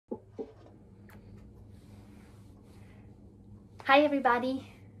Hi everybody,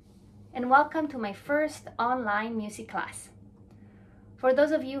 and welcome to my first online music class. For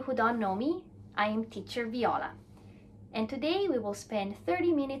those of you who don't know me, I am teacher Viola, and today we will spend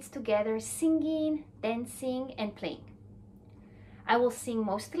 30 minutes together singing, dancing, and playing. I will sing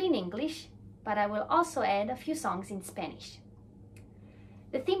mostly in English, but I will also add a few songs in Spanish.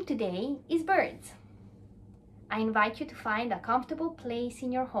 The theme today is birds. I invite you to find a comfortable place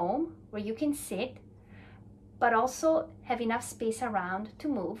in your home where you can sit, but also have enough space around to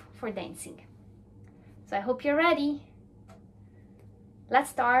move for dancing. So I hope you're ready. Let's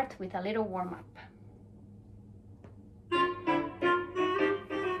start with a little warm-up.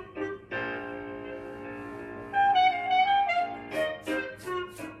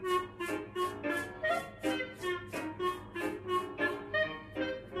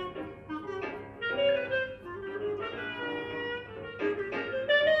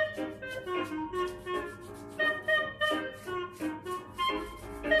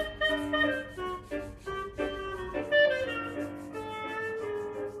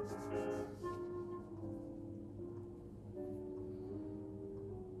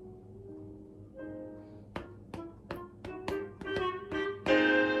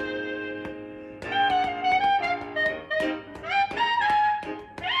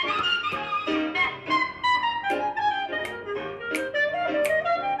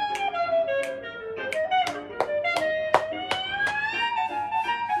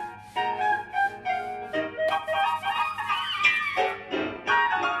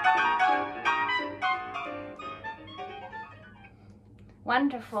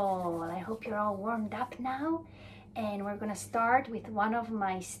 Wonderful! I hope you're all warmed up now, and we're gonna start with one of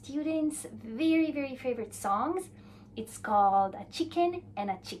my students' very favorite songs. It's called A Chicken and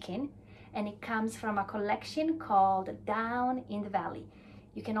a Chicken, and it comes from a collection called Down in the Valley.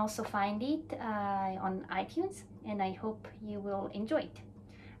 You can also find it on iTunes, and I hope you will enjoy it.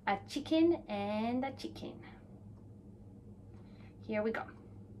 A Chicken and a Chicken. Here we go.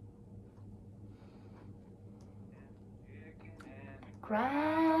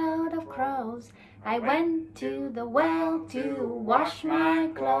 Crowd of crows, I went to the well to wash my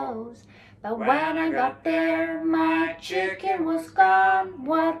clothes, but when I got there my chicken was gone.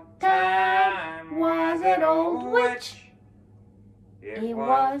 What time was it, old witch? It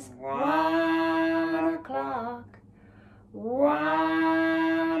was 1 o'clock,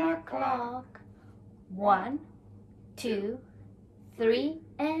 1 o'clock. 1, 2, 3,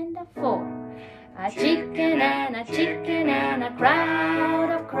 and 4. A chicken and a crowd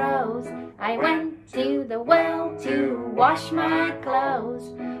of crows. I went to the well to wash my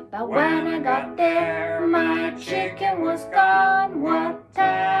clothes, but when I got there my chicken was gone. What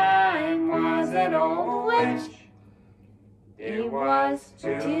time was it, old witch? It was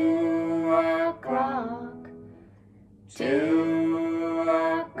 2 o'clock, 2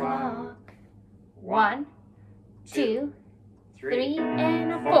 o'clock. 1, 2, 3,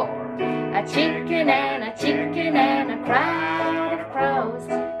 and 4. A chicken and a crowd of crows.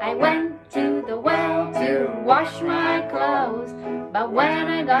 I went to the well to wash my clothes, but when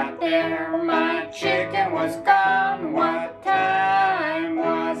I got there my chicken was gone. What time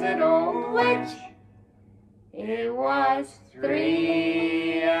was it, old witch? It was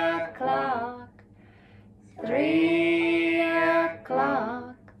 3 o'clock, 3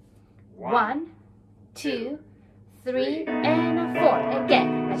 o'clock. 1, 2, 3, and 4.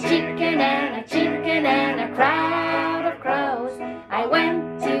 Again. A chicken and a crowd of crows. I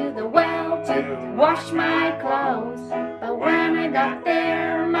went to the well to wash my clothes, but when I got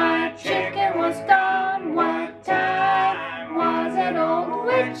there my chicken was gone. What time was it, old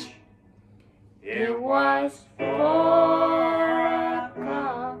witch? It was 4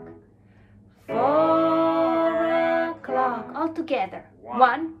 o'clock, 4 o'clock. All together.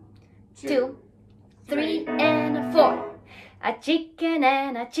 1, 2, 3, and 4. A chicken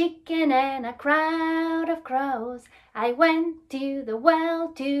and a crowd of crows. I went to the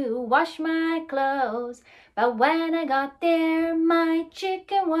well to wash my clothes, but when I got there my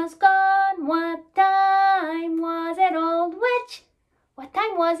chicken was gone. What time was it, old witch? What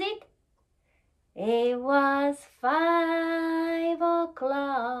time was it? It was 5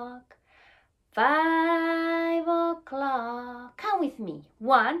 o'clock, 5 o'clock. Count with me.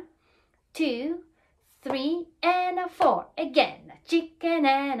 1, 2, 3, and 4. Again. A chicken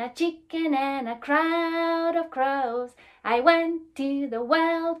and a crowd of crows. I went to the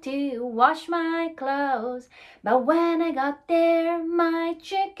well to wash my clothes, but when I got there my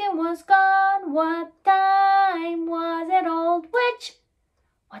chicken was gone. What time was it, old witch?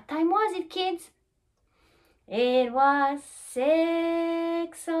 What time was it, kids? It was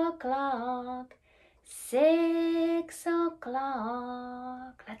 6 o'clock, 6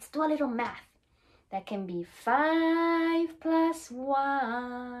 o'clock. Let's do a little math. That can be 5 plus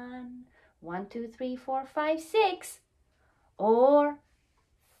 1. 1, 2, 3, 4, 5, 6. Or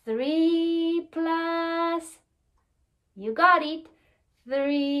 3 plus, you got it,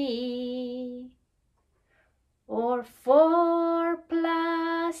 3. Or 4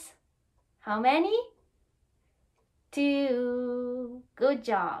 plus, how many? 2. Good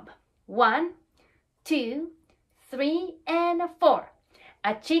job. 1, 2, 3, and 4.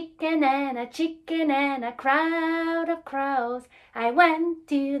 A chicken and a crowd of crows. I went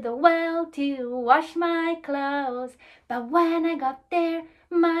to the well to wash my clothes. But when I got there,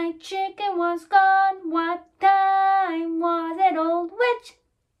 my chicken was gone. What time was it, old witch?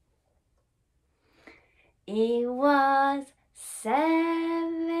 It was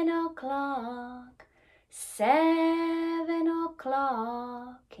 7 o'clock. 7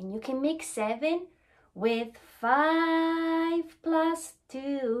 o'clock. And you can make 7 with 5 plus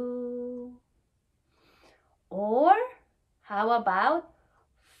 2. Or how about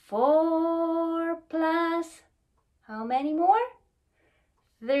 4 plus, how many more?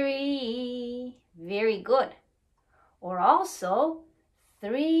 3. Very good. Or also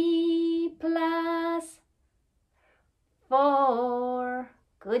 3 plus 4.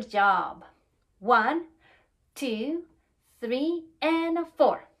 Good job. 1, 2, 3, and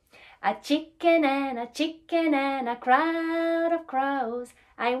 4. A chicken and a crowd of crows.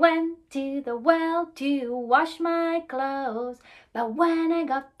 I went to the well to wash my clothes. But when I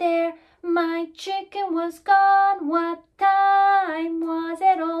got there, my chicken was gone. What time was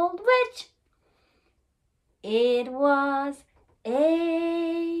it, old witch? It was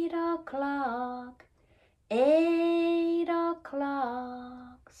 8 o'clock. 8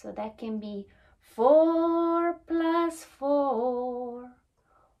 o'clock. So that can be 4 plus 4.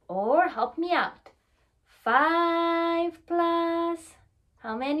 Or help me out. 5 plus,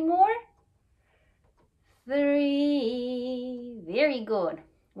 how many more? 3. Very good.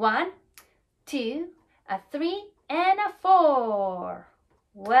 1, 2, a 3, and a 4.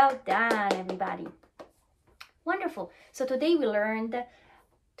 Well done, everybody. Wonderful. So today we learned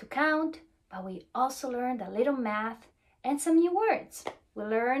to count, but we also learned a little math and some new words. We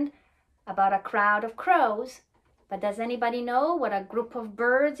learned about a crowd of crows. But does anybody know what a group of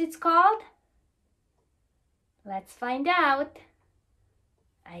birds it's called? Let's find out.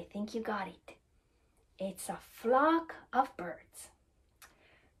 I think you got it. It's a flock of birds.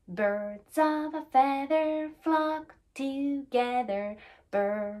 Birds of a feather flock together.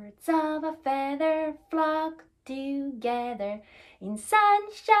 Birds of a feather flock together. In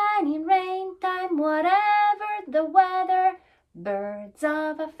sunshine, in rain time, whatever the weather. Birds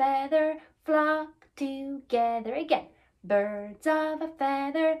of a feather flock together. Again, birds of a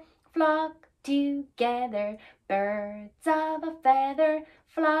feather flock together. Birds of a feather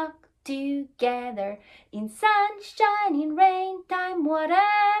flock together. In sunshine, in rain time,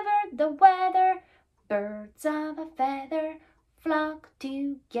 whatever the weather. Birds of a feather flock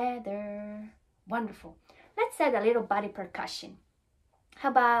together. Wonderful. Let's add a little body percussion. How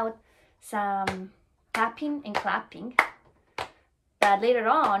about some tapping and clapping? But later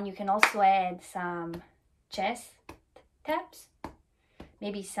on, you can also add some chest taps,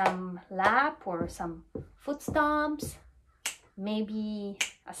 maybe some lap or some foot stomps, maybe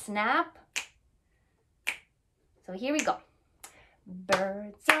a snap. So here we go.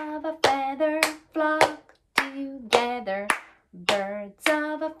 Birds of a feather flock together. Birds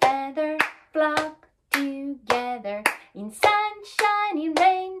of a feather flock together. In sunshine, in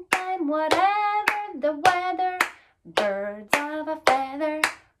rain time, whatever the weather. Birds of a feather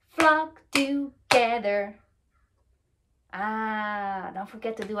flock together. Don't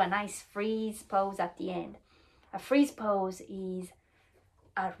forget to do a nice freeze pose at the end. A freeze pose is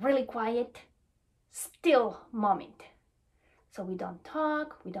a really quiet, still moment. So we don't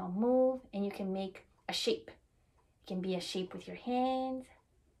talk, we don't move, and you can make a shape. It can be a shape with your hands.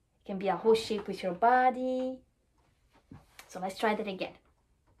 It can be a whole shape with your body. So let's try that again.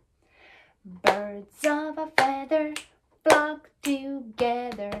 Birds of a feather flock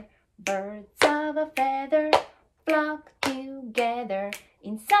together. Birds of a feather flock together.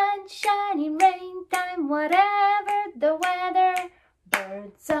 In sunshine, in rain time, whatever the weather.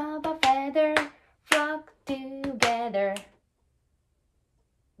 Birds of a feather flock together.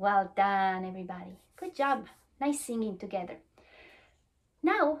 Well done, everybody. Good job. Nice singing together.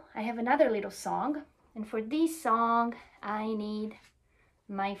 Now I have another little song, and for this song I need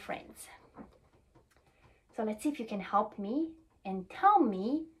my friends. So let's see if you can help me and tell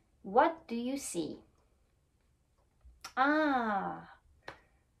me, what do you see?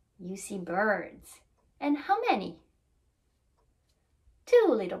 You see birds. And how many? 2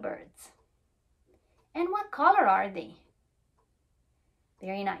 little birds. And what color are they?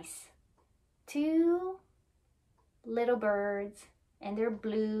 Very nice. 2 little birds, and they're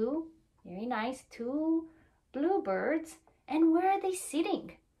blue. Very nice. 2 blue birds. And where are they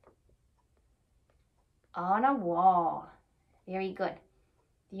sitting? On a wall. Very good.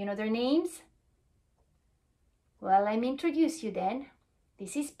 Do you know their names? Well, let me introduce you then.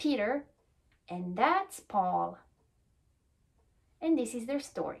 This is Peter, and that's Paul. And this is their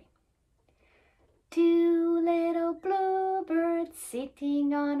story. 2 little bluebirds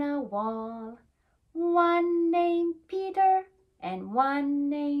sitting on a wall. One named Peter and one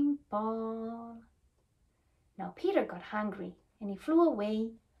named Paul. Now Peter got hungry and he flew away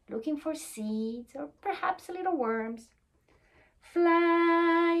looking for seeds or perhaps little worms.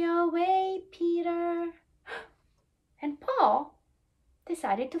 Fly away, Peter. And Paul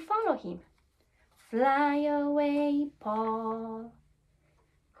decided to follow him. Fly away, Paul.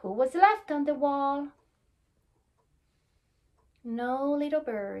 Who was left on the wall? No little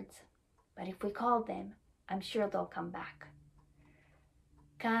birds, but if we call them, I'm sure they'll come back.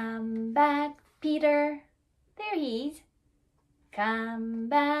 Come back, Peter. There he is. Come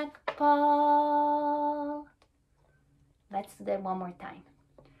back, Paul. Let's do that one more time.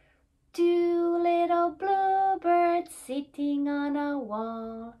 2 little bluebirds sitting on a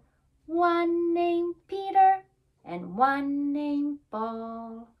wall. One named Peter and one named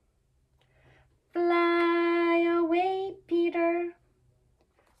Paul. Fly away, Peter.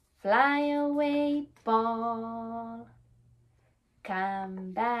 Fly away, Paul.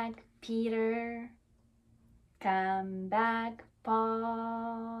 Come back, Peter. Come back,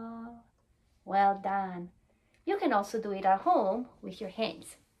 Paul. Well done. You can also do it at home with your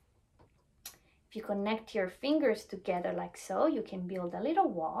hands. If you connect your fingers together like so, you can build a little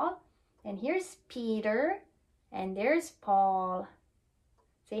wall. And here's Peter, and there's Paul.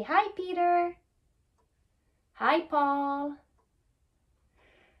 Say hi, Peter. Hi, Paul.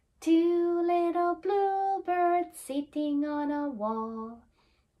 2 little bluebirds sitting on a wall.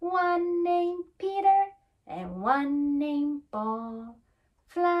 One named Peter and one named Paul.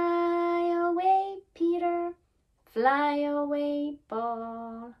 Fly away, Peter. Fly away,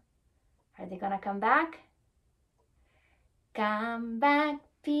 Paul. Are they gonna come back? Come back,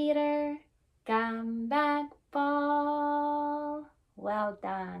 Peter. Come back, Paul. Well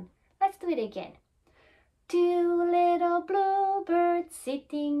done. Let's do it again. 2 little bluebirds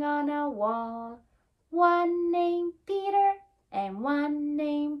sitting on a wall. One named Peter and one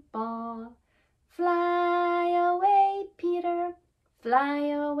named Paul. Fly away, Peter. Fly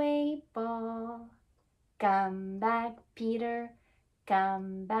away, Paul. Come back, Peter.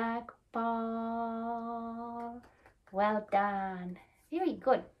 Come back, Paul. Well done. Very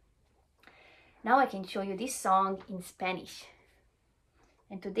good. Now I can show you this song in Spanish.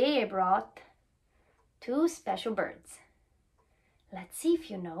 And today I brought 2 special birds. Let's see if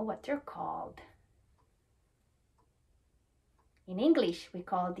you know what they're called. In English, we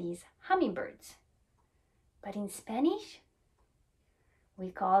call these hummingbirds. But in Spanish, we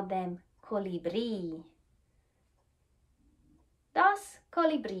call them colibrí. 2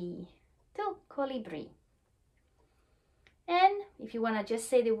 colibrí. 2 colibrí. And if you want to just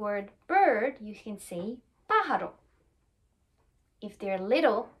say the word bird, you can say pájaro. If they're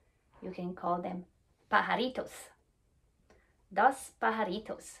little, you can call them pajaritos. 2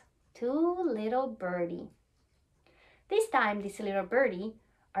 pajaritos. 2 little birdie. This time, these little birdie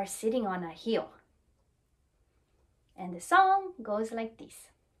are sitting on a hill. And the song goes like this.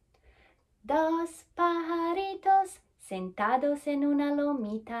 2 pajaritos sentados en una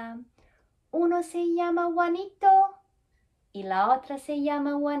lomita. Uno se llama Juanito y la otra se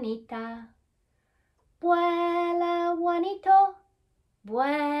llama Juanita. Vuela, Juanito,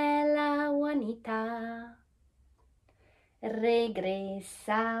 vuela, Juanita.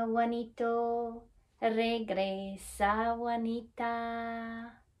 Regresa, Juanito, regresa,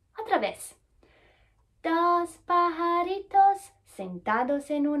 Juanita. Otra vez. 2 pajaritos sentados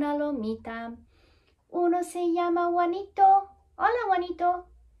en una lomita. Uno se llama Juanito. Hola, Juanito.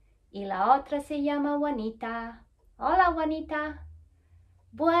 Y la otra se llama Juanita. Hola, Juanita.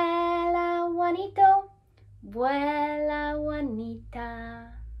 Vuela, Juanito. Vuela,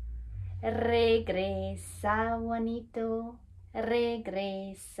 Juanita. Regresa, Juanito.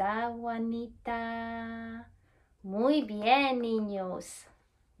 Regresa, Juanita. Muy bien, niños.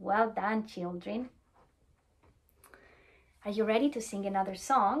 Well done, children. Are you ready to sing another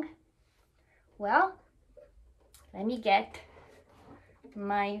song? Well, let me get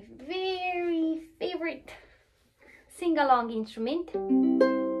my very favorite sing-along instrument.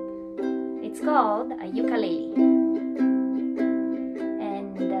 It's called a ukulele.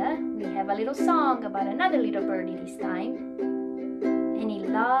 And we have a little song about another little birdie this time. And he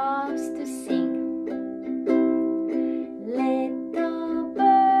loves to sing. Little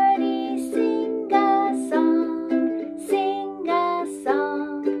birdie, sing a song, sing a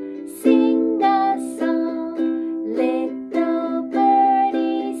song, sing a song. Little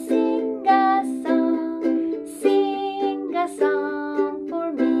birdie, sing a song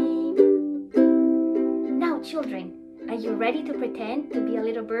for me. Now children, are you ready to pretend to be a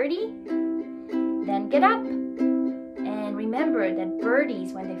little birdie? Then get up. And remember that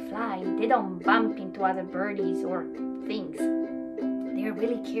birdies, when they fly, they don't bump into other birdies or things. They're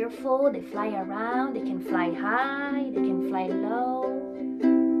really careful. They fly around. They can fly high. They can fly low.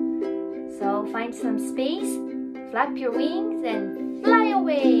 So find some space, flap your wings, and fly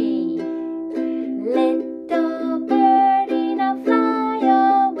away. Little birdie, now fly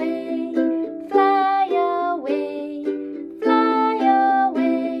away, fly away, fly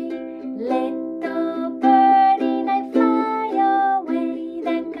away. Little birdie, now fly away,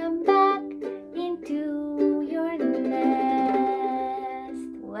 then come back into your nest.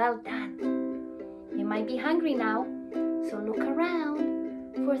 Well done. You might be hungry now, so look around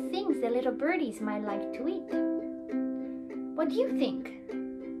for things that little birdies might like to eat. What do you think?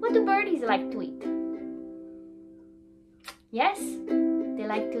 What do birdies like to eat? Yes, they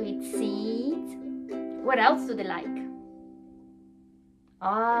like to eat seeds. What else do they like?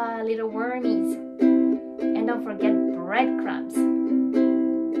 Little wormies. And don't forget breadcrumbs.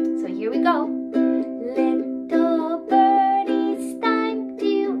 So here we go. Little birdies, time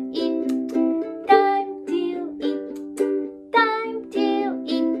to eat. Time to eat. Time to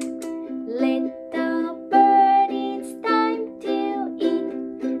eat. Little birdies, time to eat.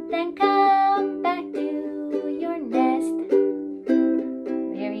 Then come back to your nest.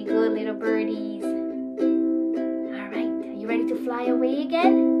 Very good, little birdies. All right, are you ready to fly away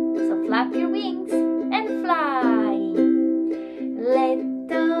again? So flap your wings and fly.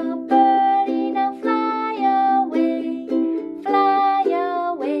 Little birdie, now fly away, fly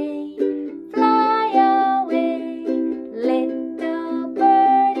away, fly away. Little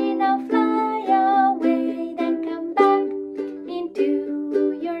birdie, now fly away, then come back into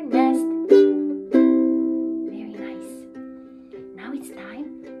your nest. Very nice. Now it's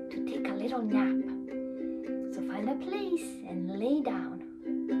time to take a little nap. So find a place and lay down.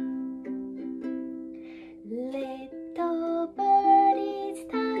 Little birdie, it's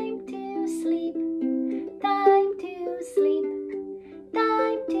time to sleep, time to sleep,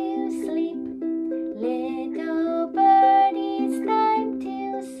 time to sleep. Little birdie, it's time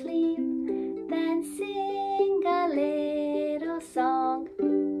to sleep, then sing a little song.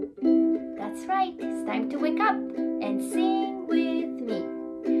 That's right, it's time to wake up and sing with me.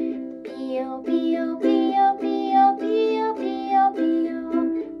 Pio, pio, pio, pio, pio, pio, pio,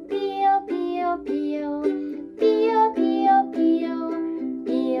 pio, pio, pio. Pio, pio, pio, pio,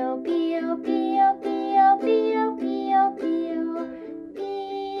 pio, pio, pio, pio, pio, pio,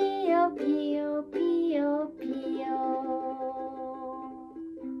 pio, pio, pio, pio.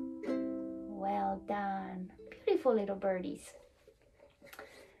 Well done. Beautiful little birdies.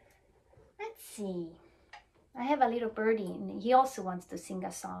 Let's see. I have a little birdie and he also wants to sing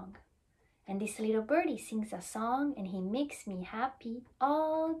a song. And this little birdie sings a song and he makes me happy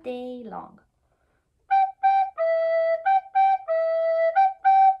all day long.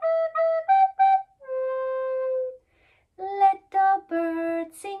 Little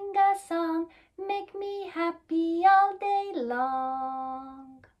bird, sing a song, make me happy all day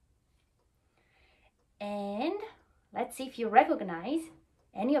long. And let's see if you recognize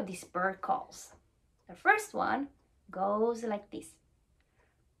any of these bird calls. The first one goes like this.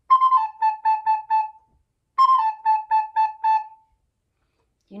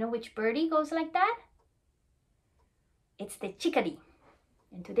 You know which birdie goes like that? It's the chickadee.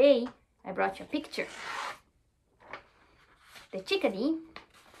 And today I brought you a picture. The chickadee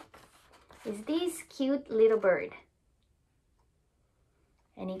is this cute little bird.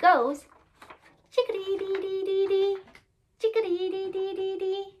 And he goes, chickadee-dee-dee-dee-dee,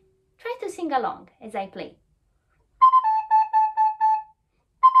 chickadee-dee-dee-dee-dee. Try to sing along as I play.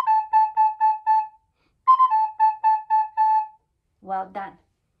 Well done.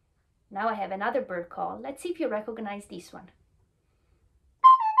 Now I have another bird call. Let's see if you recognize this one.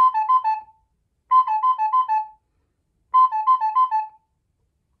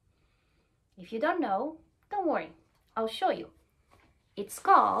 If you don't know, don't worry, I'll show you. It's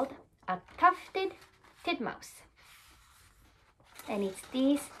called a tufted titmouse. And it's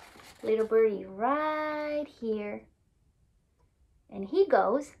this little birdie right here. And he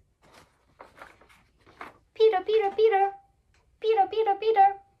goes Peter, Peter, Peter. Peter, Peter, Peter.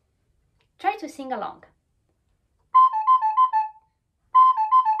 Try to sing along.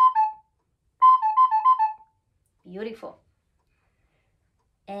 Beautiful.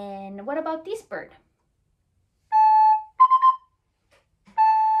 And what about this bird?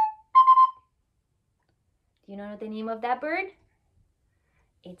 Do you know the name of that bird?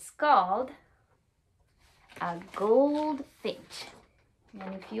 It's called a goldfinch.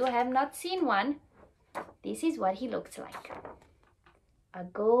 And if you have not seen one, this is what he looks like. A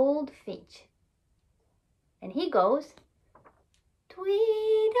goldfinch. And he goes,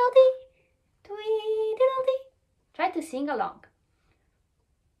 tweedledee, tweedledee. Try to sing along.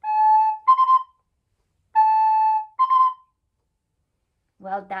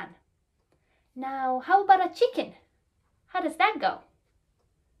 Well done. Now, how about a chicken? How does that go?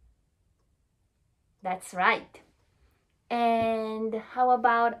 That's right. And how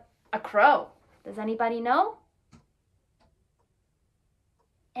about a crow? Does anybody know?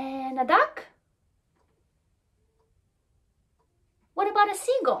 And a duck? What about a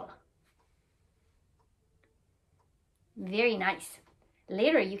seagull? Very nice.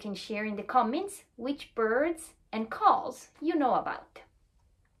 Later you can share in the comments which birds and calls you know about.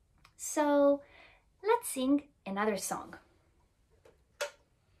 So let's sing another song.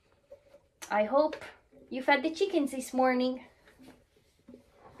 I hope you fed the chickens this morning.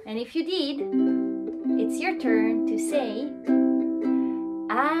 And if you did, it's your turn to say,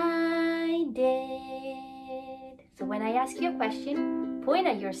 I did. So when I ask you a question, point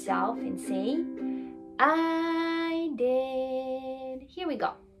at yourself and say, I did. Here we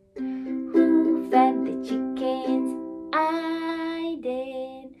go. Who fed the chickens? I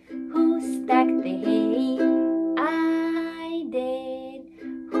did. Who stacked the hay? I did.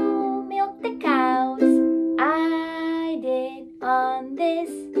 Who milked the cows? I did. On this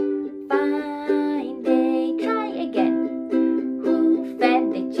fine day. Try again. Who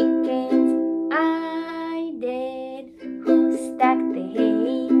fed the chickens? I did. Who stacked the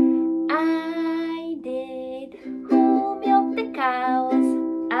hay? I did. Who milked the cows?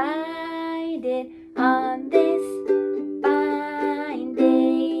 I did. On this fine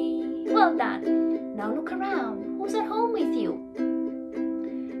day. Well done. Now look around. Who's at home with you?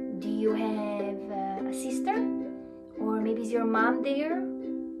 Do you have a sister? Or maybe is your mom there?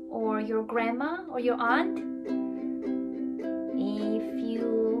 Or your grandma or your aunt? If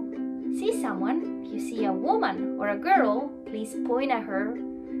you see someone, if you see a woman or a girl, please point at her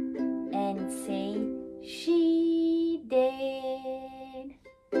and say, she did.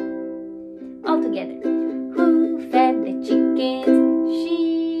 All together. Who fed the chickens?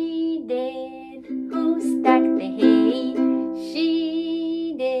 She did. Who stacked the hay?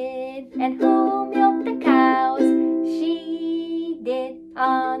 She did. And who milked the cows? She did.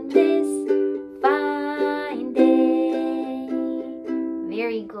 On this fine day.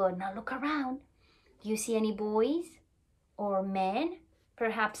 Very good. Now look around. Do you see any boys or men?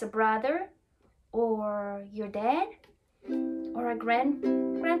 Perhaps a brother or your dad or a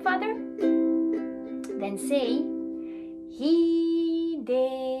grandfather? Then say, he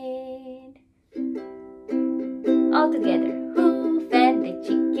did. All together. Who fed the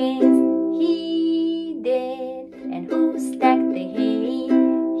chickens? He did. And who stacked the hay?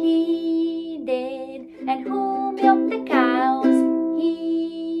 He did. And who milked the cows?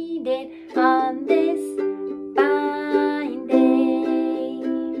 He did. On this fine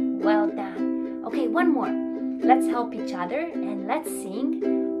day. Well done. Okay, one more. Let's help each other and let's sing,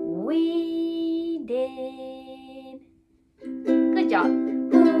 we did. Good job.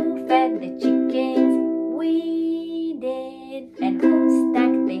 Who fed the chickens? We did. And who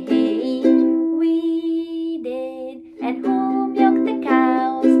stacked the hay? We did. And who milked the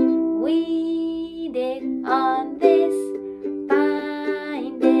cows? We did. On this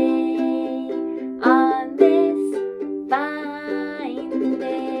fine day. On this fine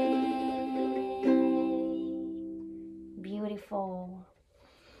day. Beautiful.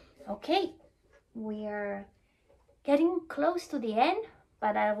 Okay, we are getting close to the end,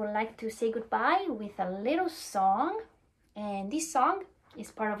 but I would like to say goodbye with a little song. And this song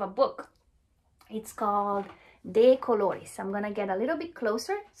is part of a book. It's called De Colores. I'm gonna get a little bit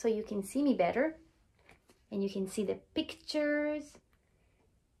closer so you can see me better and you can see the pictures.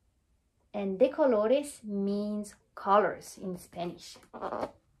 And de colores means colors in Spanish.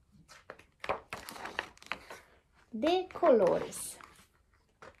 De colores.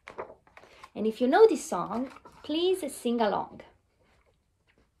 And if you know this song, please sing along.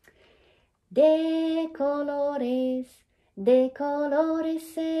 De colores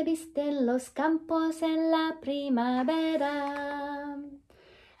se visten los campos en la primavera.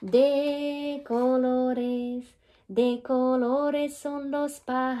 De colores De colores son los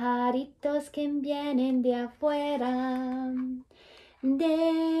pajaritos que vienen de afuera.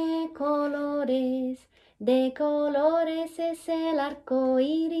 De colores es el arco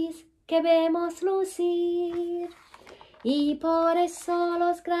iris que vemos lucir. Y por eso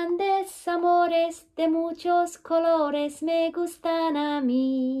los grandes amores de muchos colores me gustan a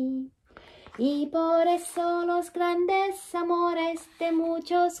mí. Y por eso los grandes amores de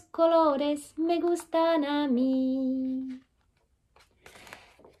muchos colores me gustan a mí.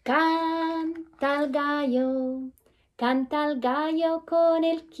 Canta el gallo con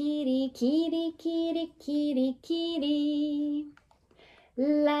el kiri, kiri, kiri, kiri, kiri.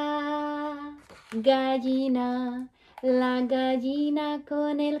 La gallina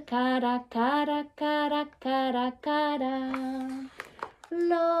con el cara, cara, cara, cara, cara.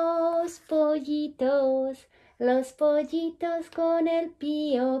 Los pollitos con el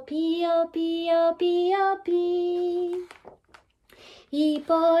pío, pío, pío, pío, pío. Y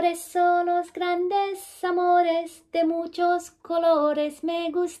por eso los grandes amores de muchos colores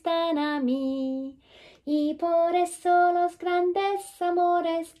me gustan a mí. Y por eso los grandes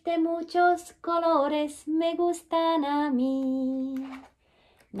amores de muchos colores me gustan a mí.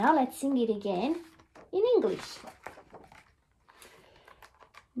 Now let's sing it again in English.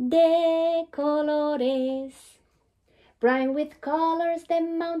 De colores, bright with colors, the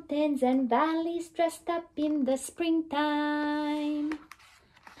mountains and valleys dressed up in the springtime.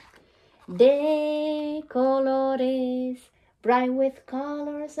 De colores, bright with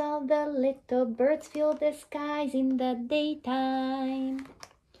colors, all the little birds fill the skies in the daytime.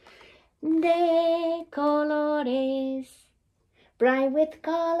 De colores, bright with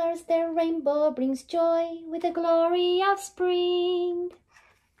colors, the rainbow brings joy with the glory of spring.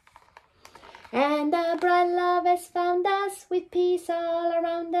 And the bright love has found us with peace all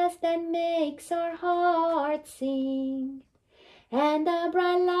around us that makes our hearts sing. And the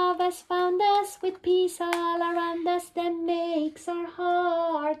bright love has found us with peace all around us that makes our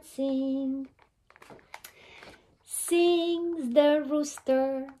hearts sing. Sings the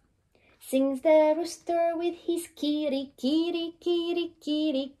rooster with his kitty, kitty, kitty,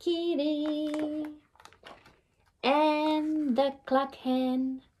 kitty, kitty. And the clock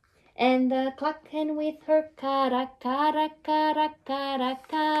hen with her cara, cara, cara, cara,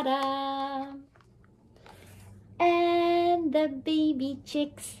 cara. And the baby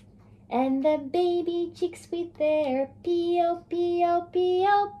chicks with their peo, peo,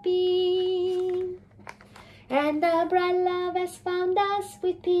 peo, pee. And the bright love has found us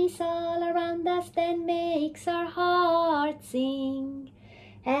with peace all around us that makes our hearts sing.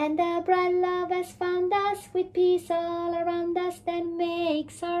 And the bright love has found us with peace all around us that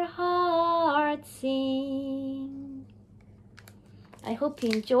makes our hearts sing. I hope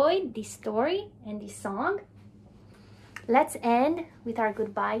you enjoyed this story and this song. Let's end with our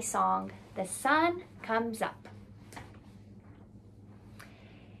goodbye song, The Sun Comes Up.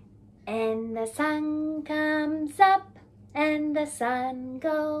 And the sun comes up and the sun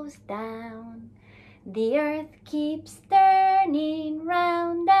goes down. The earth keeps turning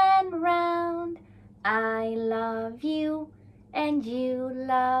round and round. I love you and you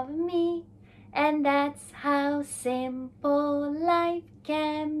love me, and that's how simple life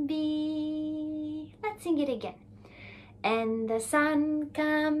can be. Let's sing it again. And the sun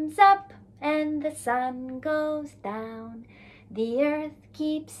comes up and the sun goes down. The earth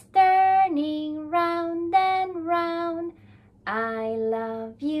keeps turning round and round. I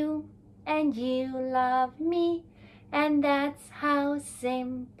love you and you love me, and that's how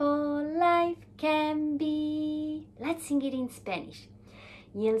simple life can be. Let's sing it in Spanish.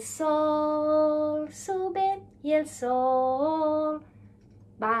 Y el sol sube y el sol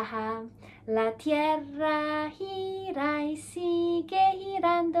baja. La tierra gira y sigue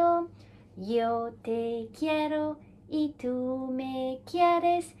girando. Yo te quiero y tú me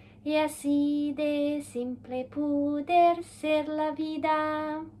quieres, y así de simple poder ser la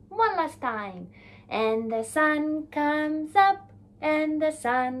vida. One last time. And the sun comes up and the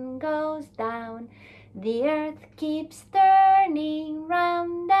sun goes down. The earth keeps turning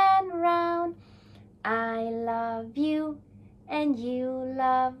round and round. I love you and you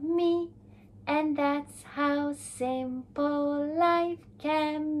love me, and that's how simple life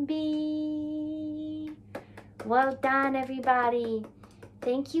can be. Well done, everybody.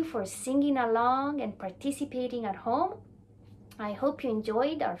 Thank you for singing along and participating at home. I hope you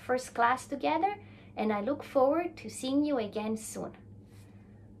enjoyed our first class together, and I look forward to seeing you again soon.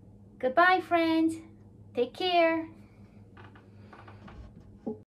 Goodbye, friends. Take care.